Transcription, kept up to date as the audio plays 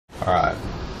Alright.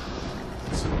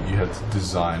 So you had to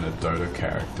design a Dota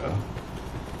character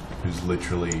who's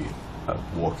literally a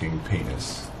walking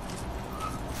penis.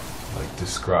 Like,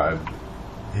 describe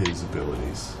his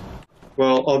abilities.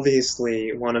 Well,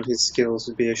 obviously, one of his skills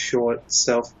would be a short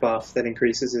self-buff that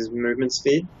increases his movement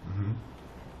speed,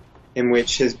 in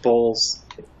which his balls,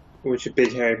 which are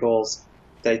big hairy balls,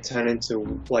 they turn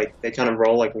into, like, they kind of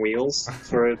roll like wheels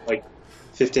for, like,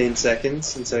 15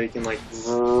 seconds, and so you can, like,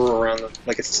 around the,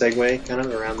 like a Segway, kind of,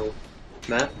 around the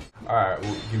map. Alright,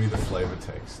 well, give me the flavor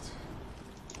text.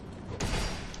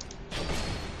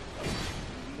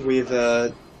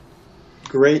 With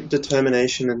great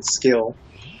determination and skill,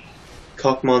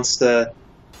 Cock Monster,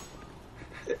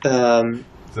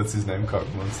 That's his name, Cock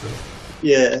Monster?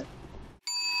 yeah.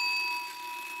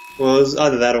 Well, it was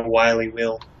either that or Wily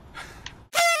Will.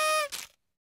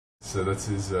 So that's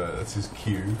his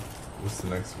Q. What's the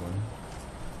next one?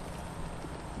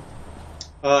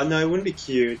 No, it wouldn't be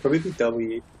Q, it'd probably be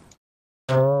W.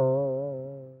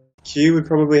 Q would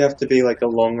probably have to be like a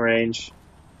long range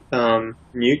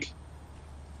nuke.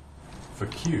 For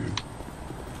Q?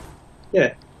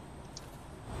 Yeah.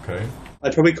 Okay.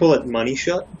 I'd probably call it Money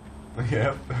Shot.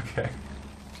 Yeah, okay.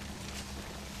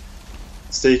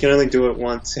 So you can only do it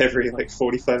once every like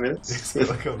 45 minutes. It's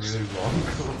like a really long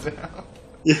cooldown.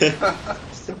 Yeah.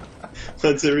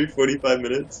 Once every 45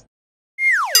 minutes.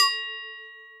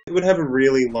 It would have a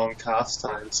really long cast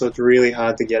time, so it's really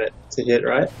hard to get it to hit,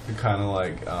 right? The kind of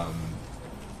like,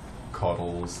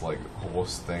 Coddle's like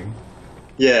horse thing.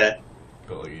 Yeah.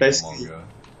 But like even Basically, longer.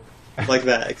 like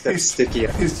that, except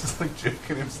stickier. He's just like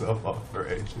jerking himself off for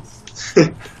ages.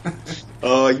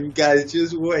 Oh, you guys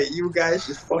just wait. You guys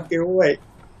just fucking wait.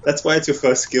 That's why it's your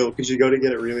first skill, because you got to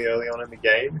get it really early on in the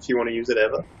game if you want to use it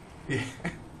ever. Yeah.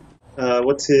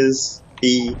 What's his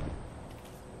E?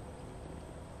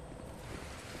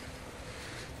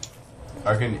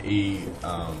 I reckon E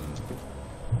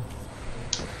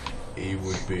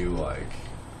would be like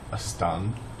a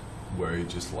stun, where he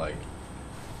just like,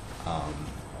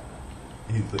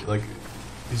 he like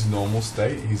his normal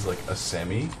state, he's like a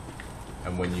semi,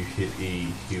 and when you hit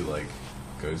E, he like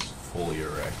goes fully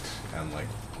erect and like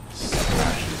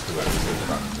smashes whoever's in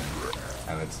front of him,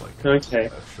 and it's like a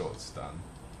short stun.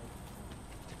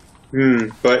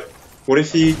 But what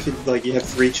if you could, like, you have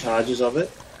 3 charges of it,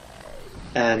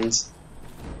 and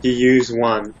you use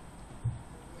one,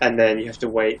 and then you have to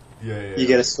wait. Yeah. You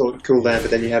get a short cooldown,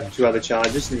 but then you have 2 other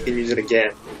charges, and you can use it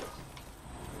again.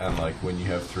 And like when you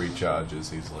have 3 charges,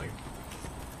 he's like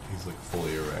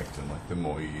fully erect, and like the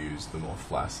more you use, the more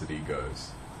flaccid he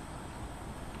goes.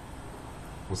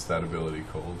 What's that ability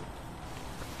called?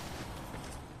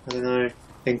 I don't know.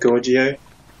 Engorgio? It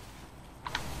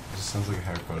just sounds like a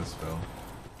Harry Potter spell.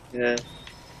 Yeah.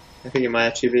 I think it might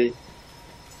actually be.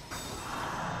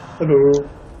 Hello.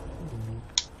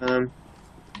 I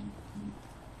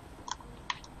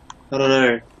don't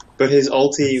know. But his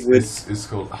ulti would... It's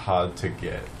called Hard to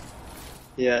Get.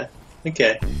 Yeah.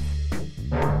 Okay.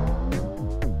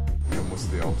 And what's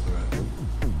the ultimate?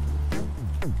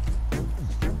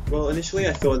 Well, initially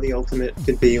I thought the ultimate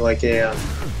could be like a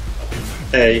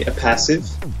passive,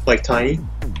 like Tiny.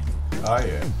 Oh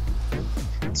yeah.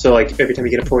 So like every time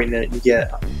you get a point in it,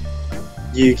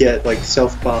 you get like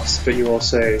self buffs, but you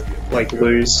also like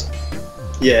lose.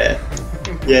 Yeah,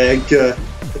 yeah,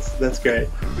 that's great.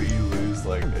 But you lose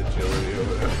like agility or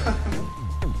whatever.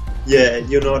 Yeah,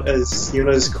 you're not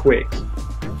as quick,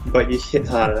 but you hit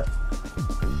harder.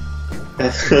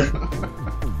 What's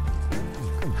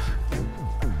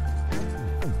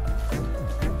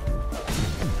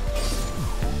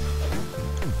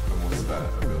that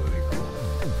ability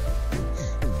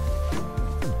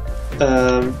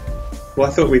called? Well,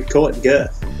 I thought we'd call it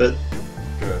Girth, but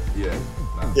Girth, yeah.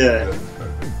 No, yeah. Girth.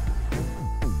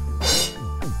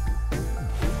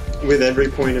 With every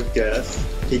point of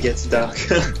Girth, he gets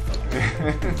darker.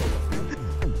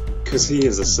 Because he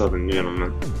is a southern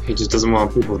gentleman. He just doesn't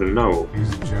want people to know.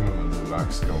 He's a gentleman who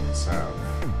likes going south.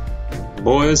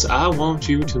 Boys, I want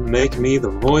you to make me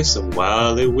the voice of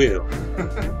Wily Will.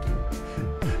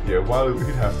 Yeah, Wily would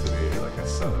have to be like a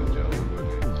southern gentleman,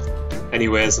 wouldn't he? And he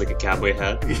wears like a cowboy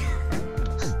hat.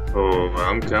 Oh,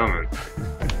 I'm coming.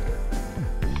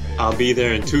 I'll be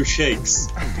there in 2 shakes.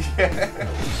 Yeah.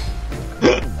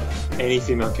 Any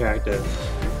female character,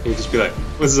 he'd just be like,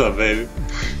 "What's up, baby?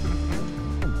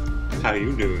 How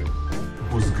you doing?"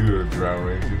 What's good, Drown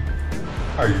Ranger?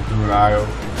 How you doing, Io?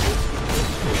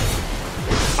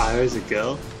 Io's a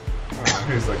girl?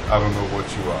 He's like, I don't know what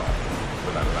you are,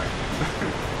 but I like it.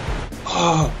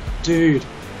 Oh, dude.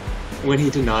 When he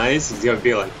denies, he's gonna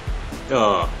be like,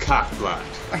 oh, cock blocked.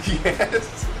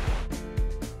 Yes.